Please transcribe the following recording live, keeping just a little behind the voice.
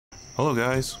Hello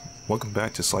guys, welcome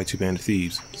back to Slide 2 Band of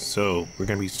Thieves. So, we're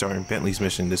going to be starting Bentley's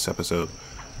mission this episode.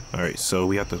 Alright, so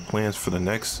we have the plans for the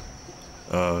next,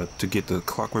 to get the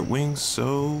Clockwerk Wings,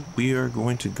 so we are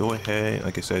going to go ahead,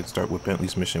 like I said, start with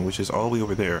Bentley's mission, which is all the way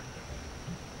over there.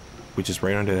 Which is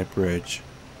right under that bridge.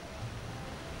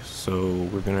 So,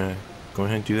 we're going to go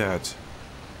ahead and do that.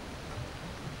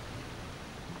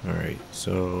 Alright,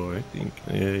 so I think,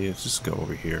 let's just go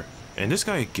over here. And this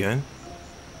guy again?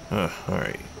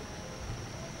 Alright.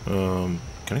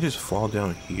 Can I just fall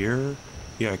down here?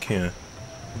 Yeah, I can.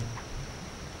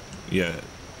 Yeah.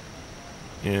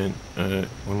 And, I'm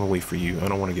gonna wait for you. I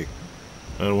don't want to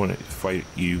fight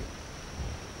you.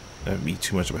 That'd be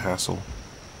too much of a hassle.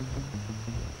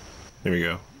 There we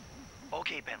go.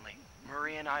 Okay, Bentley.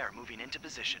 Murray and I are moving into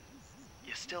position.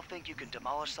 You still think you can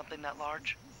demolish something that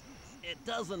large? It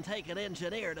doesn't take an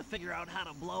engineer to figure out how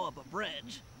to blow up a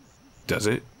bridge. Does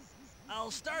it?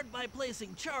 I'll start by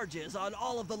placing charges on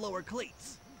all of the lower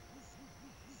cleats.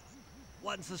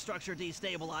 Once the structure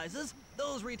destabilizes,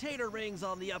 those retainer rings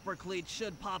on the upper cleats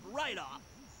should pop right off.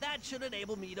 That should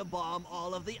enable me to bomb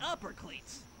all of the upper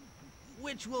cleats,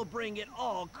 which will bring it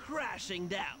all crashing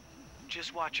down.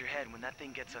 Just watch your head when that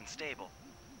thing gets unstable.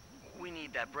 We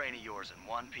need that brain of yours in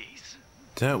one piece.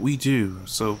 That we do.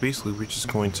 So basically we're just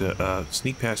going to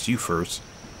sneak past you first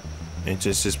and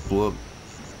just blow up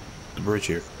the bridge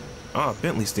here. Ah,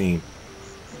 Bentley's theme.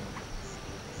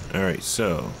 Alright,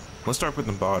 so let's start with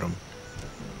the bottom.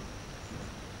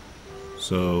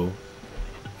 So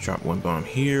drop one bomb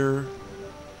here.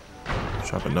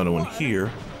 Drop another one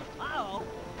here. Uh-oh,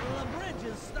 the bridge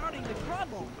is starting to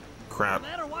crumble. Crap.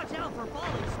 Better watch out for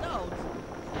falling stones.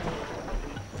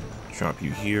 Drop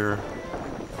you here.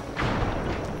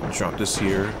 Drop this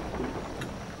here.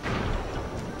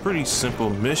 Pretty simple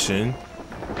mission.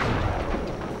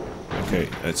 Okay,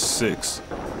 that's 6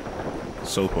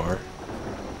 so far.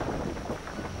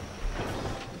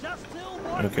 Just 2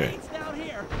 more Okay. cleats down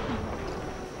here.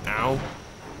 Ow.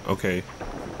 Okay.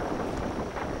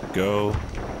 Go.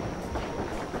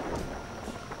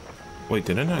 Wait,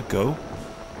 did I not go?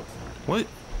 What?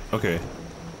 Okay.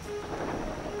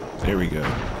 There we go.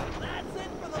 That's it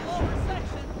for the lower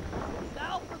section.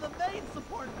 Now for the main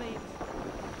support beams.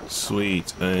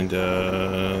 Sweet. And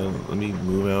let me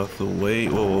move out the way.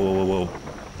 Whoa, whoa, whoa, whoa, whoa.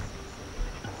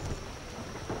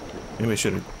 Maybe I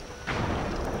should have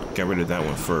got rid of that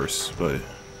one first, but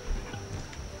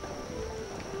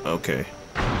okay.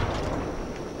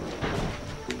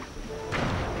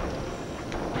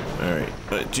 Alright,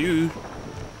 but dude.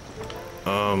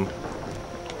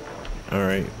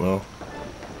 Alright, well.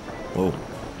 Whoa.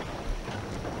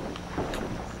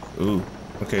 Ooh.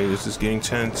 Okay, this is getting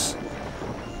tense.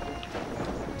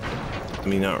 I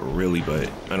mean, not really,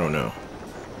 but I don't know.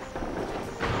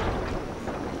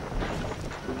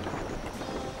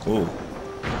 Whoa.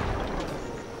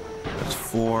 That's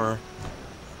 4.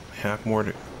 Half more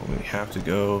to, only half to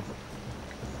go.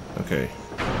 Okay.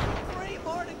 3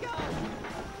 more to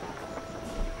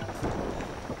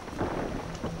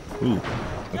go. Ooh.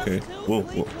 Okay. Just 2 Whoa,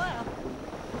 cleats whoa. left.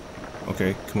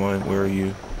 Okay, come on, where are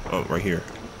you? Oh, right here.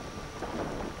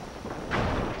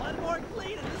 1 more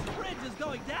cleat and this bridge is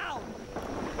going down.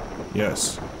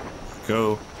 Yes.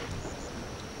 Go.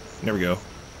 There we go.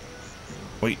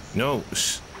 Wait, no.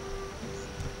 It's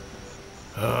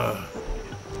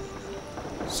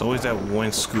always that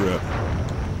one screw up.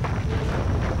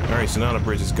 Alright, so now the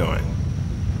bridge is going.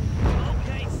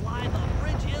 Okay, Slide, the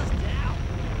bridge is down.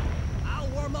 I'll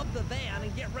warm up the van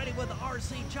and get ready with the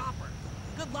RC chopper.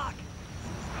 Good luck.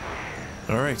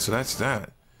 Alright, so that's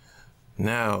that.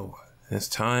 Now, it's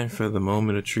time for the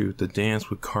moment of truth, the dance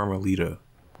with Carmelita.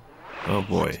 Oh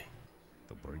boy.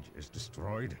 The bridge is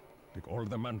destroyed. Take all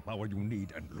the manpower you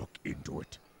need and look into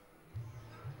it.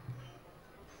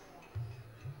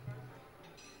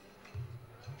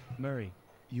 Murray,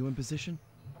 you in position?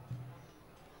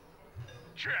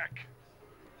 Check!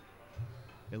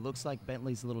 It looks like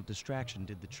Bentley's little distraction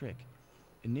did the trick.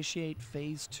 Initiate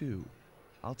phase 2.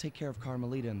 I'll take care of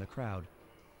Carmelita and the crowd.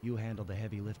 You handle the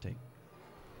heavy lifting.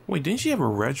 Wait, didn't she have a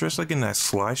red dress like in that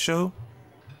slideshow?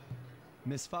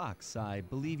 Miss Fox, I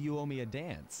believe you owe me a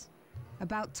dance.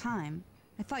 About time.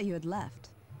 I thought you had left.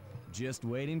 Just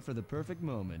waiting for the perfect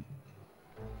moment.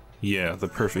 Yeah, the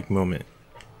perfect moment.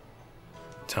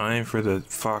 Time for the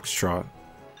foxtrot.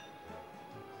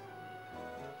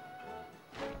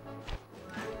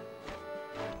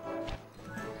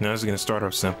 Now this is gonna start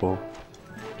off simple.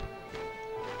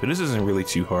 But this isn't really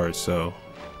too hard, so.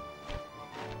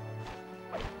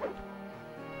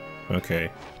 Okay.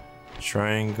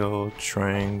 Triangle,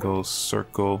 triangle,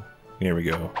 circle. There we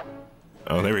go.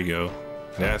 Oh, there we go.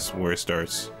 That's where it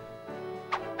starts.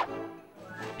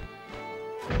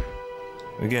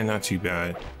 Again, not too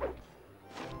bad.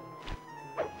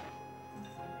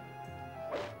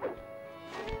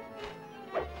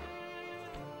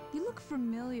 You look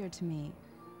familiar to me.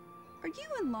 Are you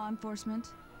in law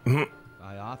enforcement?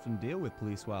 I often deal with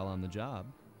police while on the job.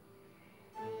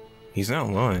 He's not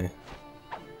lying.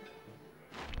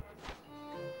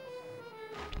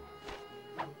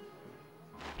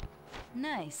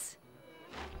 Nice.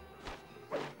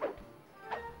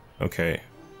 Okay.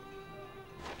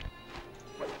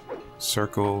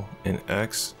 Circle and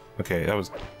X. Okay, that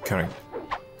was kind of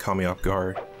caught me off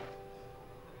guard. There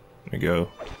we go.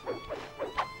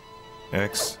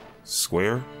 X.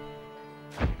 Square.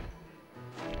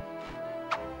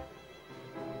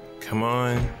 Come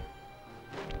on.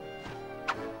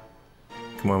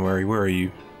 Come on, Murray, where are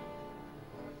you?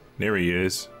 There he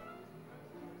is.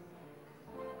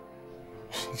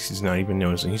 He's not even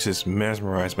noticing. He's just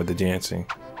mesmerized by the dancing.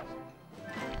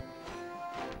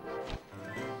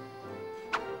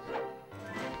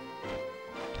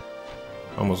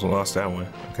 Almost lost that one.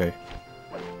 Okay.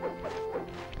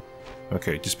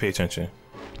 Okay, just pay attention.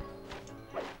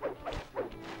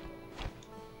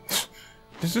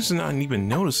 This is not even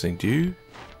noticing, dude.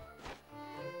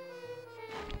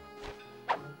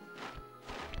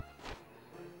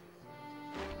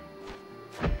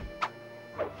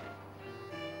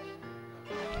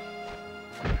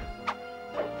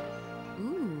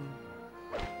 Ooh.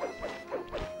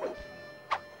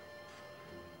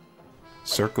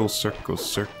 Circle, circle,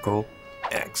 circle,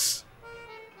 X.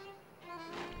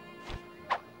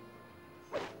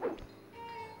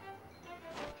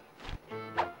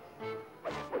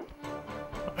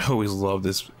 I always love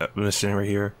this mission right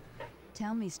here.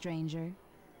 Tell me, stranger.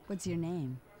 What's your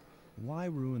name? Why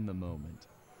ruin the moment?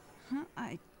 Huh?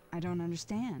 I don't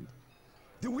understand.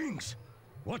 The wings!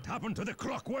 What happened to the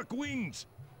Clockwerk Wings?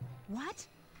 What?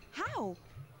 How?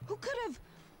 Who could have?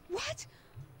 What?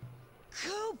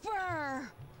 Cooper!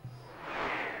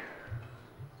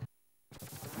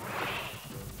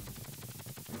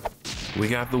 We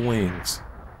got the wings.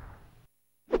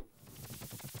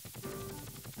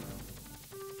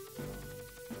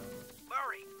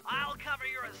 Murray, I'll cover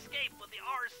your escape with the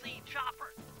RC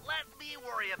chopper. Let me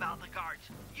worry about the guards.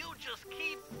 You just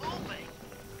keep moving.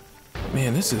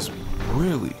 Man, this is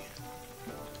really.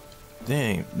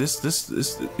 Dang, the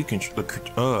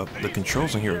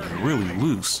controls in here are really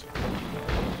loose.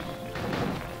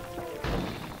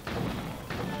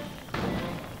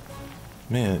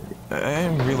 Man, I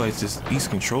didn't realize these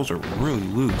controls are really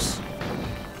loose.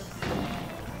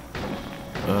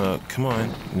 Come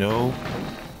on, no.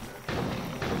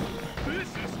 This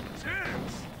is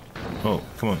intense! Oh,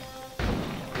 come on.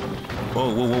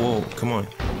 Whoa, whoa, whoa, whoa, come on.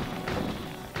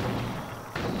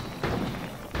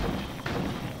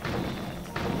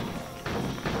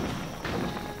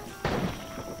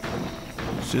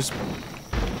 Just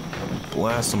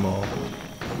blast them all. Nice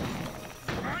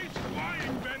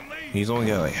flying, Bentley! He's only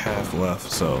got like half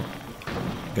left, so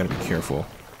gotta be careful.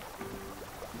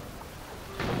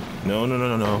 No, no,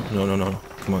 no, no, no, no, no, no.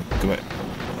 Come on, come back.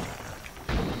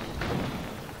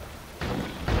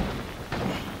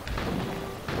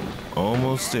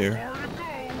 Almost there.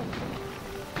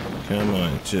 Come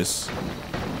on, just.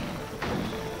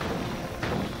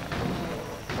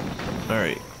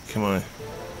 Alright, come on.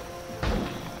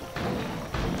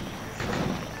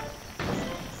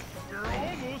 We're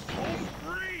almost home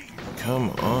free! Come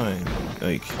on.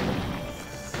 Like.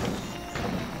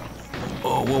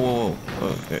 Oh, whoa, whoa, whoa.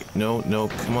 Okay. No, no,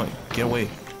 come on. Get away.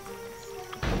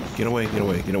 Get away, get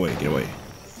away, get away, get away.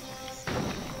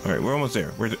 Alright, we're almost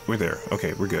there. We're there.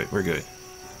 Okay, we're good, we're good.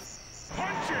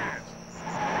 Punch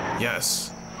it!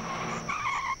 Yes.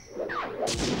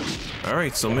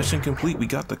 Alright, so mission complete. We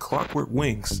got the Clockwerk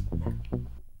Wings.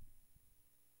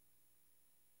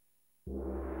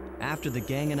 After the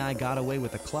gang and I got away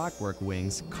with the Clockwerk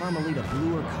Wings, Carmelita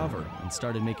blew her cover and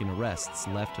started making arrests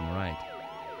left and right.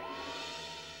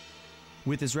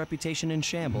 With his reputation in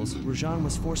shambles, Rajan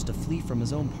was forced to flee from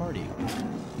his own party.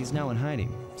 He's now in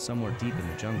hiding, somewhere deep in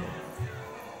the jungle.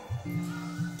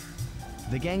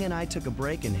 The gang and I took a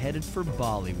break and headed for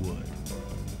Bollywood.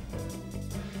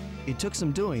 It took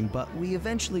some doing, but we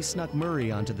eventually snuck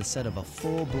Murray onto the set of a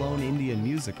full-blown Indian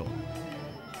musical.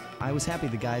 I was happy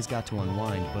the guys got to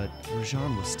unwind, but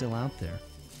Rajan was still out there.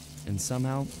 And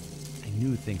somehow, I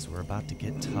knew things were about to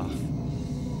get tough.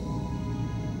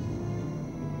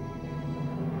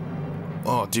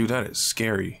 Oh, dude, that is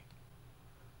scary.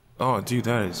 Oh, dude,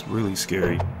 that is really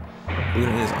scary. Looking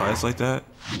at his eyes like that.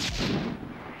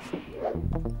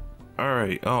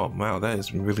 Alright, oh, wow, that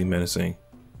is really menacing.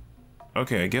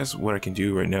 Okay, I guess what I can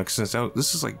do right now, since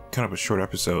this is like kind of a short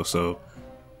episode, so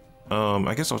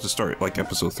I guess I'll just start like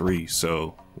episode 3,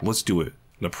 so let's do it.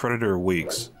 The Predator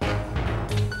wakes.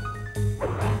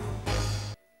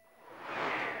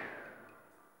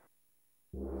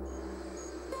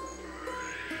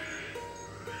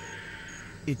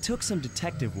 It took some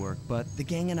detective work, but the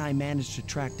gang and I managed to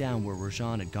track down where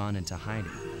Rajan had gone into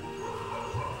hiding.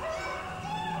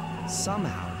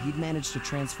 Somehow, he'd managed to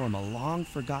transform a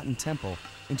long-forgotten temple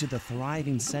into the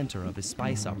thriving center of his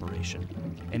spice operation,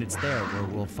 and it's there where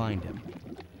we'll find him.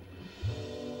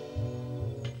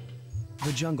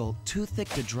 The jungle, too thick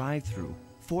to drive through,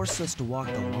 forced us to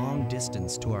walk the long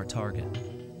distance to our target.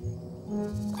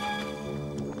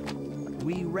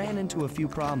 We ran into a few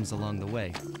problems along the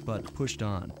way, but pushed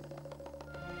on.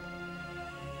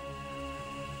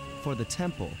 For the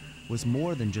temple was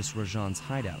more than just Rajan's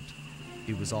hideout.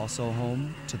 It was also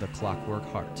home to the Clockwerk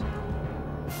Heart.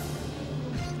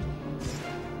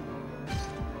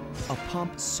 A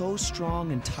pump so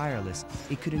strong and tireless,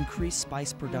 it could increase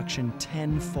spice production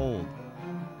tenfold.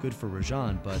 Good for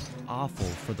Rajan, but awful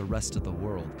for the rest of the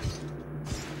world.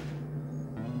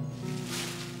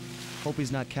 Hope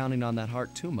he's not counting on that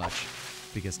heart too much,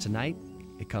 because tonight,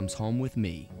 it comes home with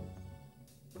me.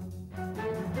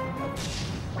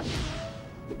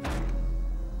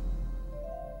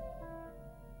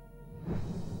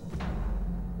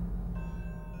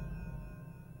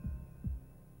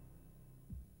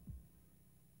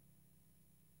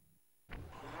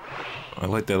 I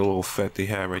like that little effect they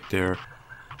had right there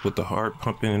with the heart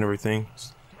pumping and everything.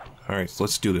 Alright, so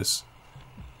let's do this.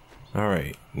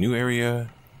 Alright, new area,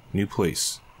 new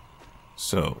place.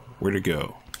 So, where to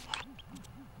go?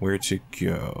 Where to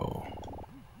go?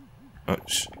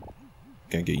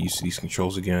 Gotta get used to these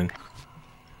controls again.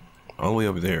 All the way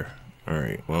over there.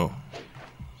 Alright, well,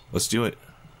 let's do it.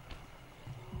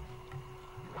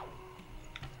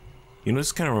 You know,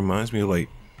 this kind of reminds me of like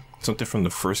something from the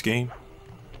first game.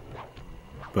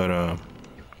 But,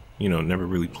 you know, never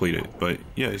really played it. But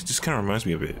yeah, it just kind of reminds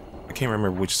me of it. I can't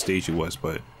remember which stage it was,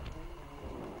 but...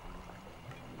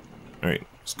 Alright,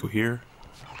 let's go here.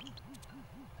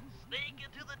 Sneak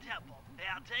into the temple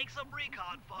and take some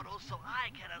recon photos so I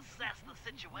can assess the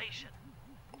situation.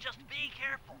 Just be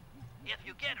careful. If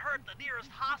you get hurt, the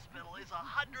nearest hospital is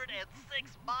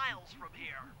 106 miles from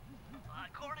here.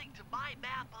 According to my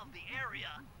map of the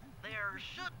area, there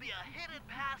should be a hidden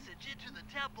passage into the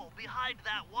temple behind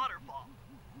that waterfall.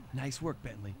 Nice work,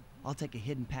 Bentley. I'll take a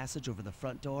hidden passage over the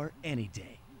front door any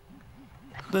day.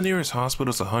 The nearest hospital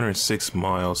is 106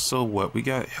 miles, so what? We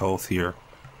got health here.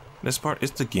 This part is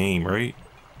the game, right?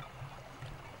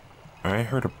 I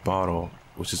heard a bottle,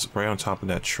 which is right on top of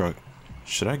that truck.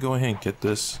 Should I go ahead and get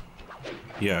this?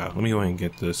 Yeah, let me go ahead and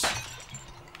get this.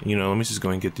 You know, let me just go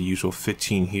ahead and get the usual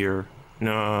 15 here.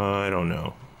 No, I don't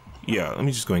know. Yeah, let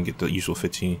me just go ahead and get the usual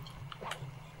 15.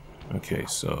 Okay,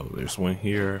 so there's one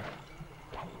here.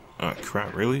 Ah,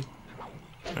 crap, really?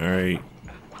 Alright.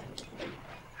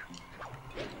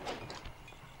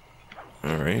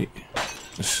 Alright.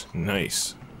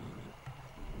 Nice.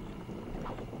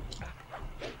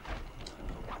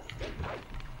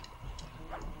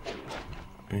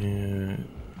 And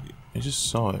I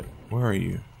just saw it. Where are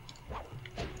you?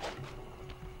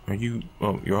 Are you?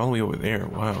 Oh, you're all the way over there.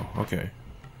 Wow, okay.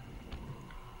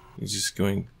 He's just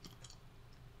going.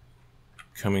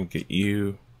 Come and get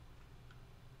you.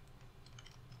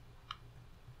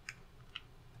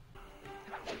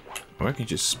 Oh, I can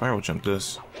just spiral jump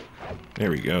this.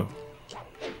 There we go.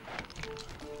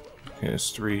 Okay, that's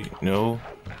 3. No.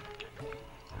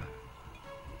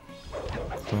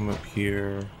 Climb up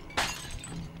here.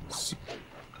 See.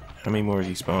 How many more of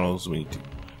these bottles we need to...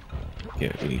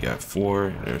 Yeah, we got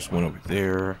 4. There's one over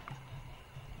there.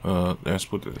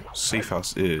 That's what the safe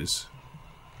house is.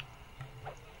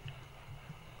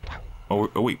 Oh,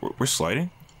 wait, we're sliding?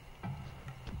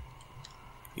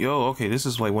 Yo, okay, this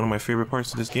is like one of my favorite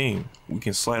parts of this game. We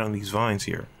can slide on these vines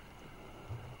here.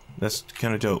 That's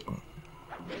kind of dope.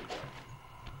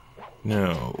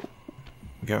 No.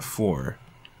 We got 4.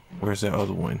 Where's that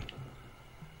other one?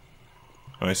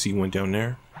 Oh, I see one down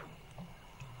there.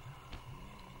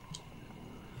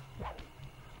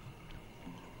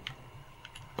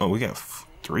 Oh, we got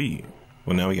 3.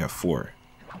 Well, now we got 4.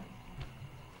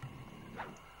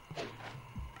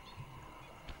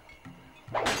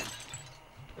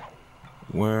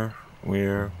 Where?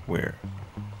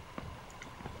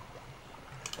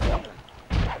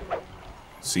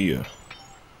 See ya.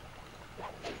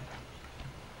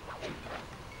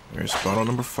 There's bottle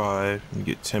number 5. We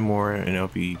get 10 more, and it'll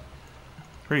be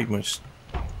pretty much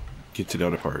get to the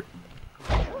other part.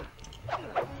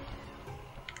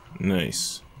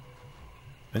 Nice.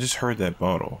 I just heard that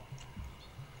bottle.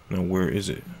 Now, where is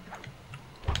it?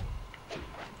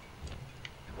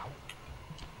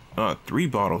 Ah, 3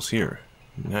 bottles here.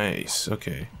 Nice.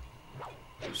 Okay.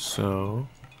 So,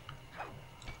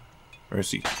 where's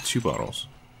the 2 bottles?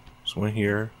 There's one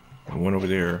here and one over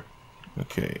there.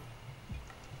 Okay.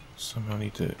 Somehow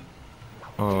need to.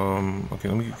 Okay.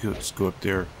 Let's go up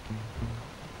there.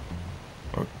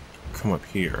 Or come up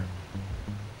here.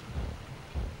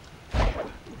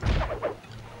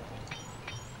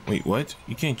 Wait, what?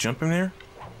 You can't jump in there?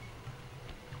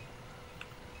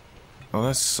 Oh,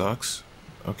 that sucks.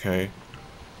 Okay.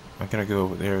 I gotta go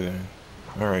over there then.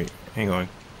 Alright, hang on.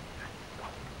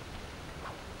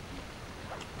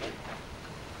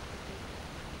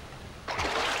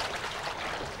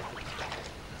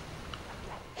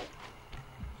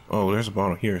 Oh, there's a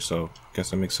bottle here, so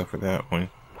guess that makes up for that one.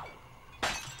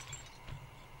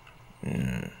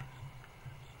 Yeah.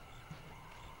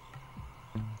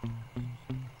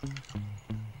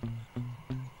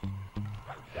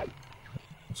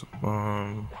 It's a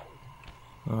bomb.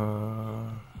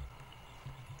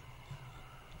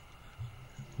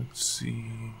 Let's see.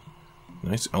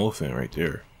 Nice elephant right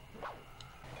there.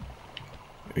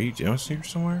 Are you downstairs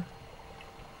somewhere?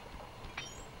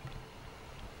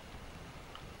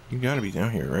 You gotta be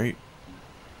down here, right?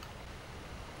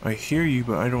 I hear you,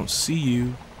 but I don't see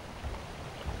you.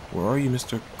 Where are you,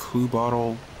 Mr. Clue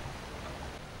Bottle?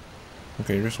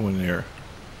 Okay, there's one there.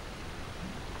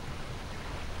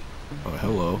 Oh,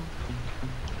 hello.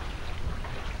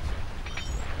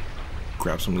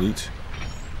 Grab some loot.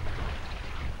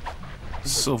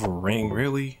 Silver ring,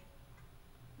 really?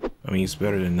 I mean, it's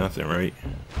better than nothing, right?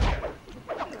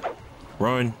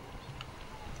 Run!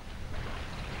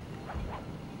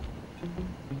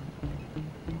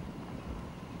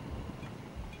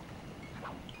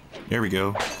 There we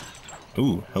go.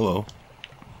 Ooh, hello.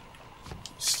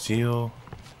 Steel.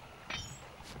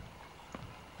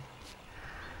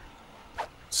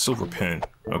 Silver pen.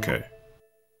 Okay.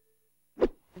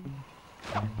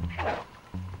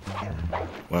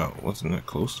 Wow, wasn't that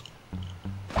close?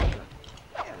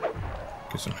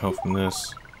 Get some help from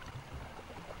this.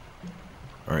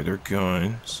 Alright, they're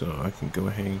gone, so I can go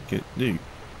ahead and get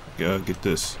get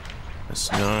this.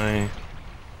 That's 9.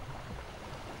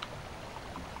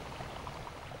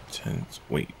 10.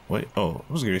 Wait, what? Oh,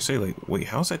 I was gonna say, like, wait,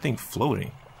 how's that thing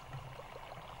floating?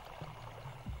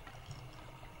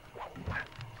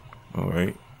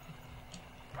 Alright.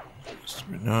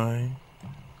 9.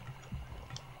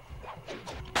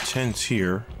 10's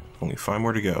here. Only 5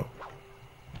 more to go.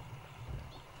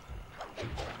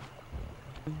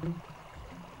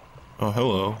 Oh,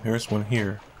 hello. There's one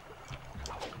here.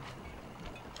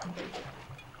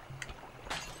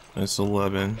 That's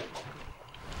 11.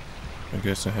 I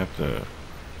guess I have to...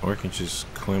 Or I can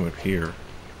just climb up here.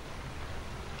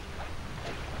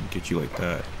 Get you like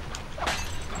that.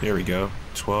 There we go.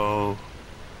 12.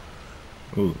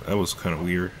 Ooh, that was kind of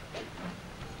weird.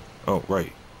 Oh,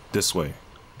 right. This way.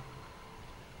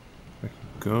 I can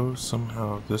go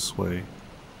somehow this way.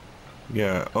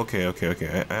 Yeah, okay.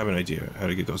 I have an idea how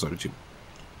to get those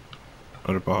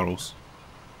other bottles.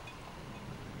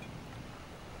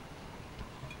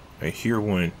 I hear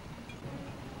one.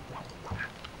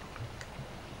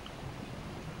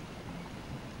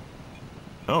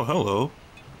 Oh, hello.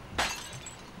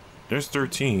 There's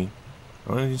 13.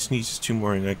 I just need 2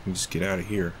 more and I can just get out of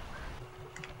here.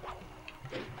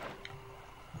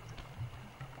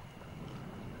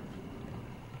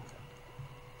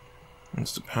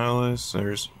 That's the palace.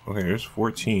 There's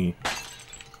 14.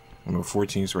 Number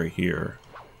 14's right here.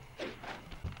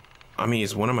 I mean,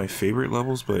 it's one of my favorite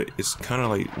levels, but it's kind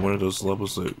of like one of those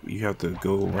levels that you have to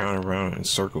go around and around in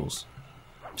circles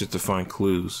just to find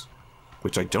clues,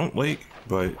 which I don't like,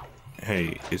 but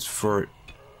hey, it's for...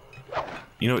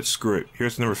 You know what? Screw it.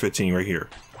 Here's number 15 right here.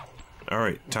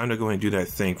 Alright, time to go ahead and do that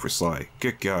thing for Sly.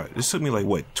 Good God. This took me like,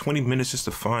 what, 20 minutes just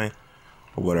to find?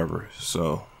 Or whatever,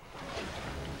 so...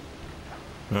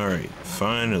 Alright,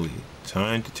 finally.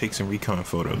 Time to take some recon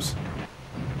photos.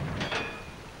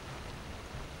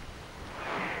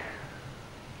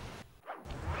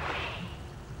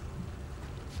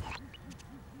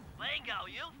 Bingo,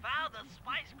 you found the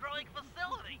spice growing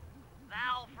facility.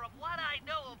 Now, from what I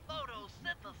know of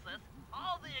photosynthesis,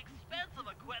 all the expensive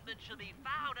equipment should be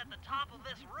found at the top of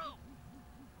this room.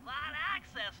 That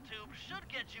access tube should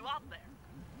get you up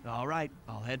there. All right,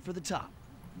 I'll head for the top.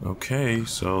 Okay,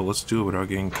 so let's do it without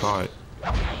getting caught.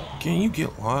 Can you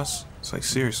get lost? It's like,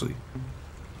 seriously.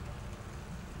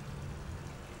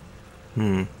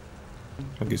 Like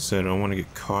I said, I don't want to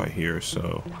get caught here,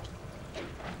 so...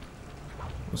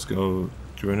 Let's go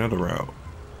through another route.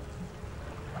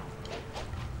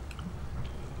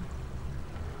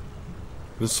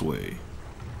 This way.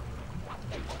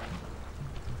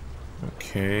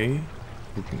 Okay.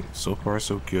 So far,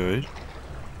 so good.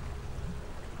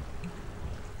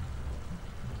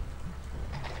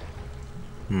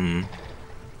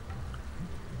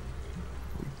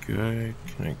 Good.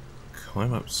 Can I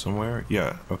climb up somewhere?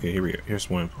 Yeah. Okay, here we go. Here's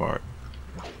one part.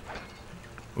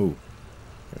 Ooh.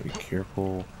 Gotta be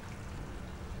careful.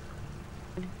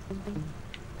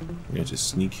 Yeah, just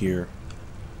sneak here.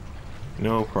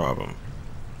 No problem.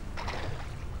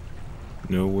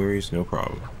 No worries, no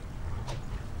problem.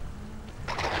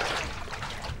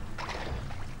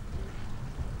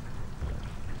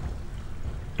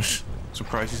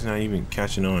 Surprised he's not even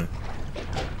catching on.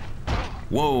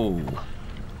 Whoa!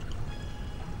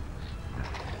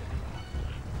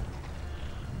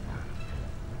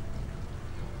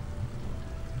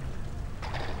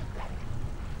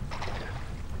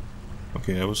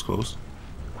 Okay, that was close.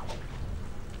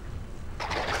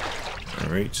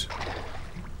 Alright.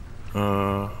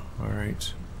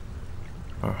 Alright.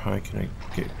 How high can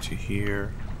I get to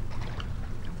here?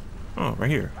 Oh, right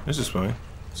here. This is fine.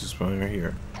 This is fine right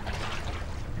here.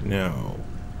 Now.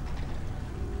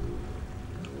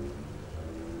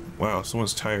 Wow,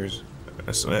 someone's tires.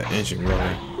 That's that engine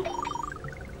running.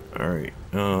 Alright.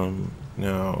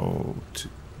 Now to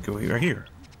go right here.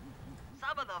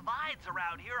 Some of the vines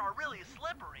around here are really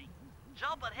slippery.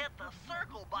 Jump and hit the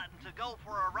circle button to go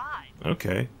for a ride.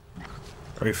 Okay.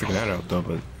 Already figured that out though,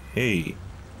 but hey.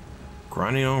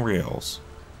 Grinding on rails.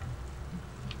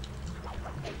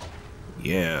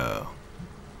 Yeah.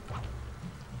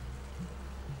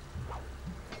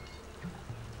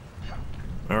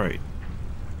 Alright.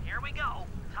 Here we go.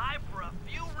 Time for a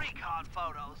few recon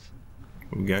photos.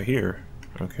 What we got here?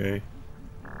 Okay.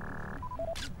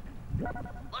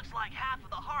 Looks like half of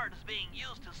the heart is being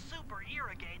used to super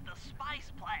irrigate the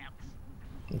spice plants.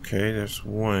 Okay, there's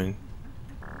one.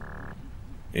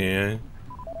 And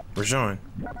Rajan.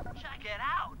 Check it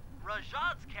out.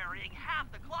 Rajan's carrying half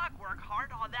the Clockwerk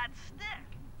heart on that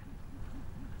stick.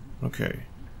 Okay.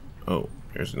 Oh,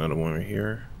 there's another one right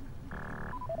here.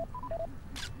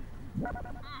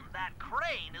 That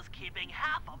crane is keeping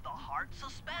half of the heart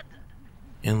suspended.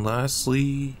 And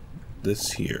lastly,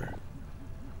 this here.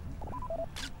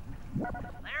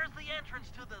 There's the entrance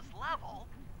to this level.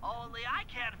 Only I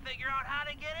can't figure out how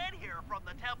to get in here from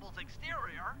the temple's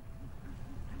exterior.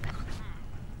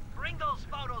 Bring those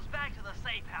photos back to the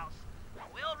safe house.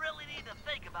 We'll really need to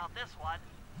think about this one.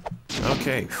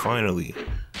 Okay, finally.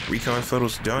 Recon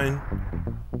photos done.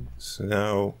 So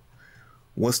now,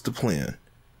 what's the plan?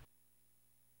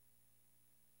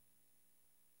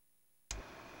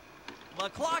 The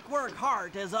Clockwerk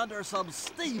heart is under some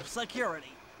steep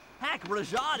security. Heck,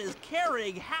 Rajan is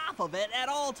carrying half of it at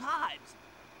all times.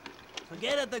 To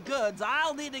get at the goods,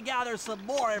 I'll need to gather some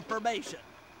more information.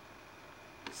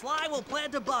 Sly will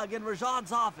plant a bug in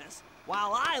Rajan's office,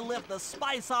 while I lift the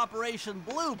spice operation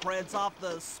blueprints off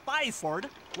the spice board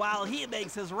while he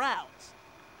makes his rounds.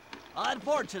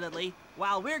 Unfortunately,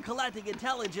 while we're collecting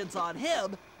intelligence on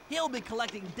him, he'll be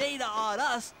collecting data on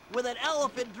us with an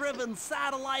elephant-driven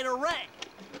satellite array.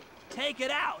 Take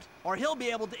it out, or he'll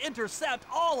be able to intercept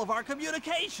all of our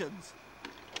communications.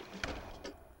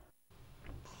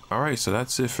 Alright, so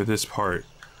that's it for this part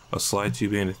of Sly 2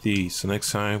 Band of Thieves. So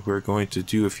next time we're going to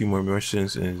do a few more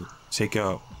missions and take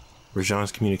out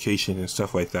Rajan's communication and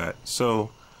stuff like that.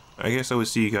 So I guess I will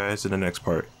see you guys in the next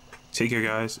part. Take care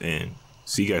guys, and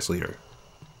see you guys later.